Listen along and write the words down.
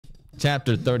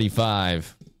Chapter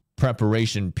 35.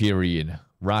 Preparation period.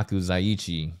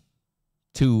 Rakuzaichi.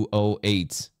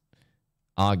 208.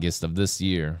 August of this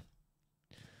year.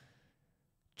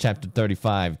 Chapter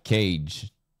 35.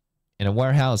 Cage. In a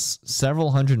warehouse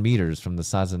several hundred meters from the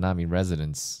Sazanami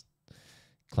residence.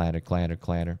 Clatter, clatter,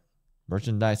 clatter.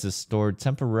 Merchandise is stored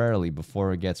temporarily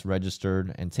before it gets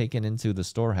registered and taken into the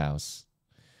storehouse.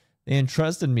 They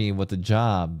entrusted me with the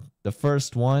job, the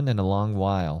first one in a long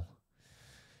while.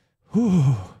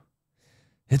 Whew,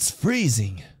 it's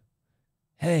freezing.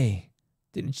 Hey,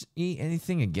 didn't you eat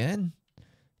anything again?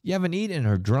 You haven't eaten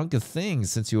or drunk a thing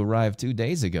since you arrived 2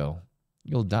 days ago.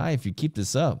 You'll die if you keep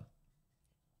this up.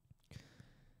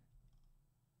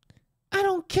 I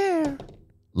don't care.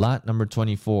 Lot number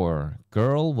 24.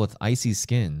 Girl with icy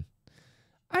skin.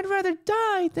 I'd rather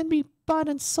die than be bought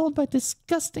and sold by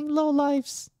disgusting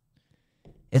lowlifes.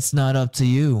 It's not up to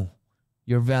you.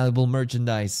 Your valuable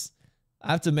merchandise.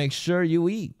 I have to make sure you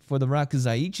eat for the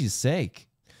Rakuzaichi's sake.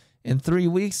 In 3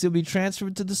 weeks, you'll be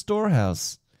transferred to the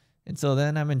storehouse. Until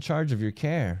then, I'm in charge of your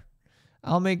care.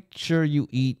 I'll make sure you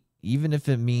eat, even if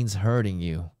it means hurting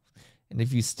you. And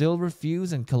if you still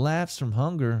refuse and collapse from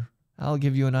hunger, I'll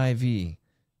give you an IV.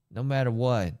 No matter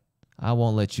what, I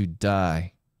won't let you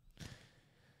die.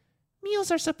 Meals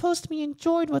are supposed to be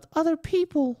enjoyed with other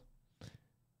people.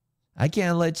 I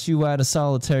can't let you out of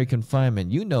solitary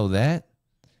confinement. You know that.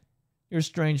 Your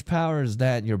strange power is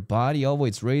that your body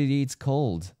always radiates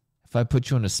cold. If I put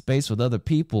you in a space with other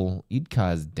people, you'd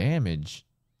cause damage.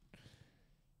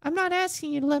 I'm not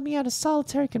asking you to let me out of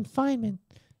solitary confinement.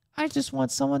 I just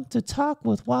want someone to talk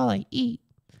with while I eat.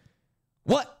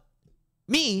 What?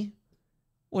 Me?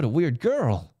 What a weird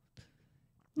girl.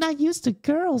 Not used to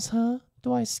girls, huh?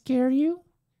 Do I scare you?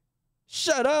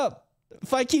 Shut up!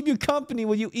 If I keep you company,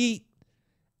 will you eat?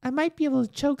 I might be able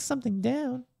to choke something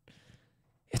down.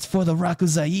 It's for the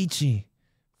Rakuzaichi.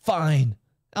 Fine,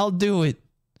 I'll do it.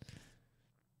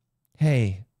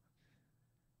 Hey.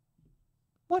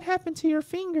 What happened to your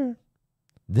finger?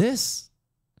 This?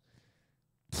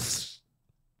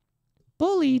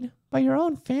 Bullied by your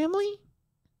own family?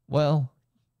 Well,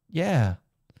 yeah.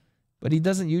 But he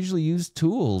doesn't usually use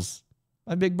tools.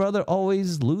 My big brother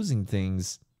always losing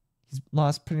things. He's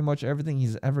lost pretty much everything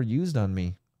he's ever used on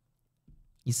me.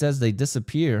 He says they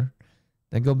disappear,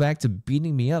 then go back to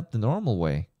beating me up the normal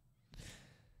way.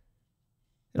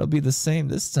 It'll be the same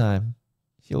this time.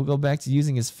 He'll go back to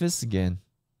using his fists again.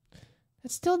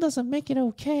 That still doesn't make it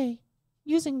okay.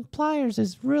 Using pliers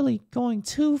is really going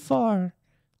too far.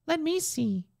 Let me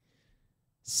see.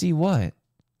 See what?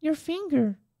 Your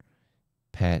finger.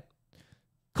 Pet.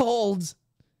 Cold.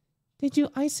 Did you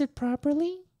ice it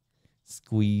properly?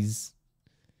 Squeeze.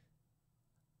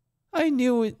 I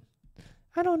knew it.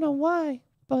 I don't know why,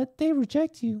 but they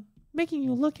reject you. Making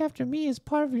you look after me is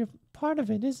part of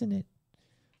it, isn't it?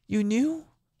 You knew?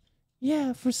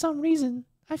 Yeah, for some reason,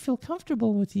 I feel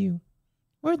comfortable with you.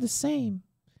 We're the same.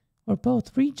 We're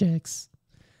both rejects.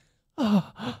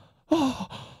 Let's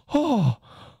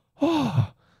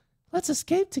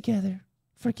escape together.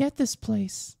 Forget this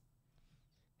place.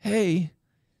 Hey,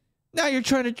 now you're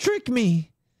trying to trick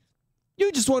me.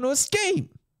 You just want to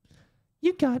escape.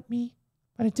 You got me,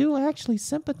 but I do actually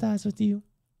sympathize with you.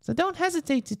 So don't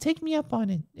hesitate to take me up on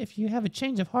it if you have a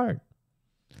change of heart.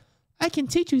 I can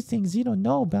teach you things you don't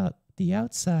know about the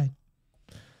outside.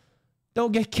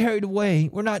 Don't get carried away.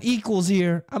 We're not equals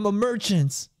here. I'm a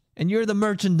merchant, and you're the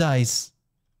merchandise.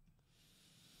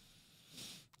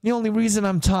 The only reason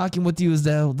I'm talking with you is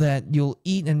that you'll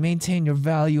eat and maintain your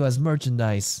value as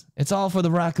merchandise. It's all for the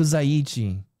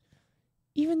Rakuzaichi.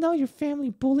 Even though your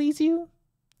family bullies you?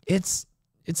 It's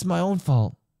my own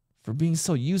fault for being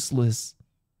so useless.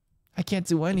 I can't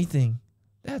do anything.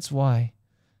 That's why.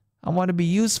 I want to be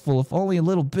useful, if only a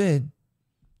little bit.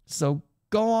 So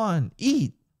go on,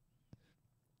 eat.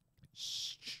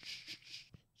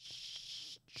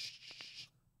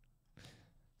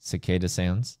 Cicada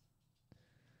sounds.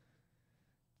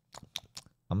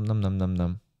 Num num num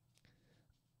num.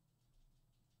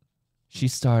 She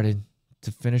started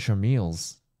to finish her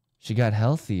meals. She got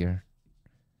healthier.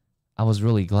 I was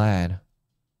really glad.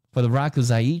 For the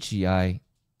Rakuzaichi, I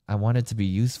wanted to be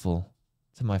useful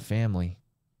to my family.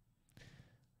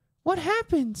 What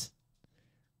happened?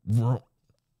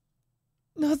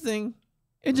 Nothing.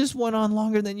 It just went on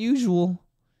longer than usual.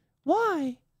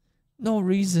 Why? No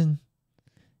reason.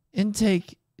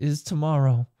 Intake is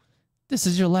tomorrow. This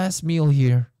is your last meal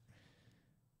here.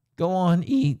 Go on,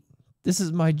 eat. This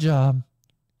is my job.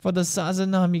 For the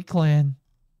Sazanami clan.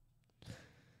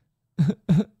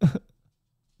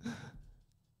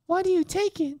 Why do you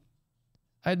take it?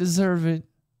 I deserve it.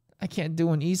 I can't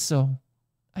do an iso.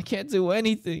 I can't do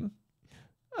anything.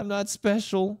 I'm not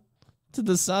special to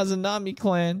the Sazanami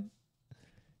clan.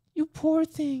 You poor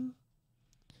thing.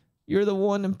 You're the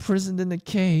one imprisoned in the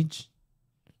cage.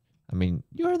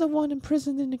 You're the one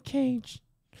imprisoned in the cage.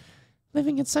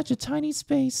 Living in such a tiny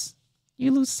space,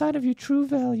 you lose sight of your true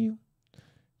value.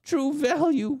 True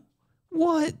value?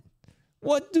 What?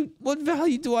 What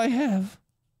value do I have?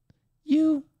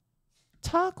 You.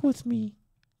 Talk with me.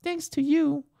 Thanks to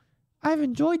you, I've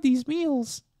enjoyed these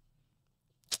meals.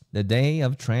 The day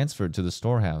of transfer to the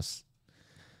storehouse.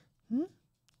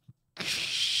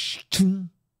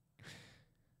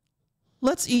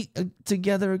 Let's eat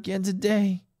together again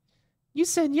today. You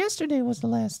said yesterday was the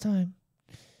last time.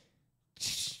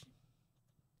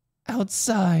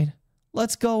 Outside.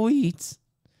 Let's go eat.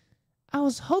 I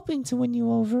was hoping to win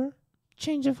you over.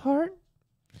 Change of heart?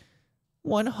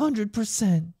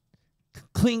 100%.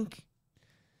 Clink.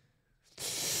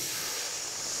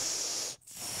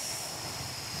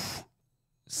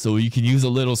 So you can use a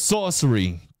little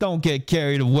sorcery. Don't get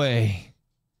carried away.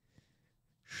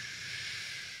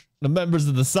 The members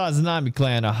of the Sazanami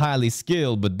clan are highly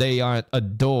skilled, but they aren't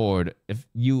adored. If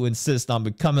you insist on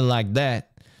becoming like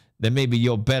that, then maybe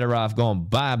you're better off going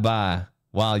bye-bye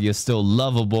while you're still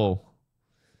lovable.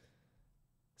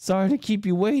 Sorry to keep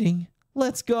you waiting.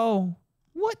 Let's go.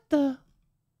 What the?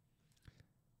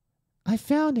 I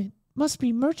found it. Must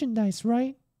be merchandise,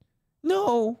 right?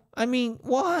 No,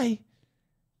 why?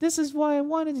 This is why I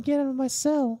wanted to get out of my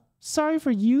cell. Sorry for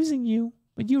using you,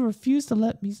 but you refused to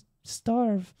let me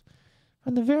starve.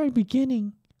 From the very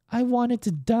beginning, I wanted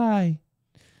to die.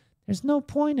 There's no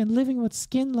point in living with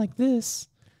skin like this.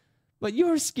 But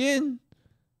your skin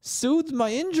soothed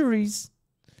my injuries.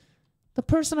 The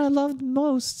person I loved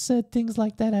most said things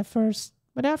like that at first,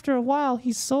 but after a while,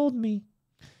 he sold me.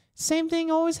 Same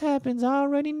thing always happens, I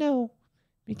already know.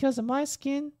 Because of my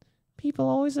skin, people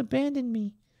always abandon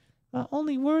me. My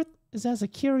only worth is as a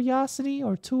curiosity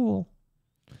or tool.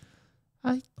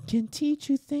 I can teach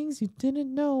you things you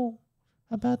didn't know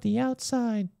about the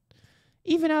outside.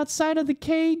 Even outside of the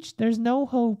cage, there's no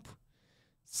hope.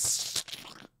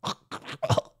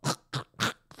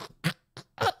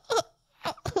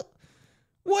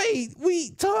 Wait,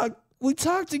 we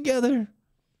talked together.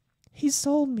 He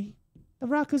sold me. The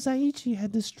Rakuzaichi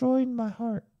had destroyed my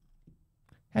heart.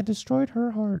 Had destroyed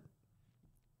her heart.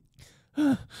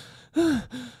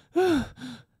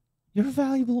 You're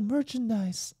valuable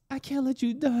merchandise. I can't let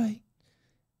you die.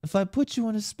 If I put you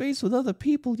in a space with other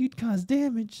people, you'd cause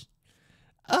damage.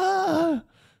 What?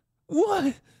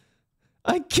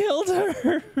 I killed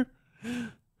her.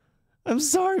 I'm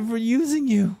sorry for using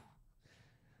you.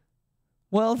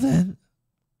 Well then,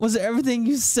 was everything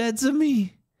you said to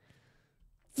me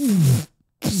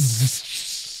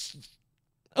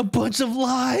a bunch of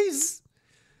lies?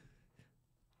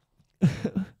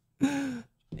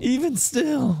 Even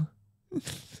still.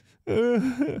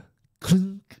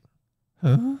 Clink.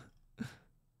 Huh?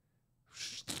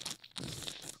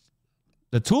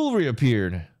 The tool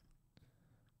reappeared.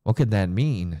 What could that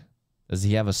mean? Does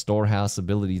he have a storehouse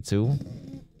ability too?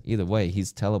 Either way,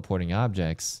 he's teleporting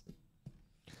objects.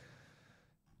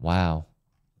 Wow.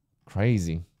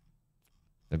 Crazy.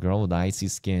 The girl with the icy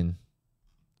skin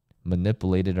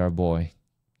manipulated our boy.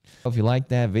 If you liked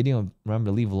that video,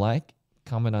 remember to leave a like,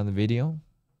 comment on the video,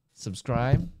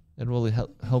 subscribe. It really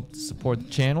help to support the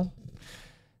channel.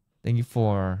 Thank you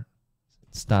for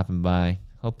stopping by.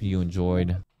 Hope you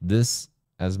enjoyed this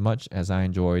as much as I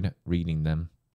enjoyed reading them.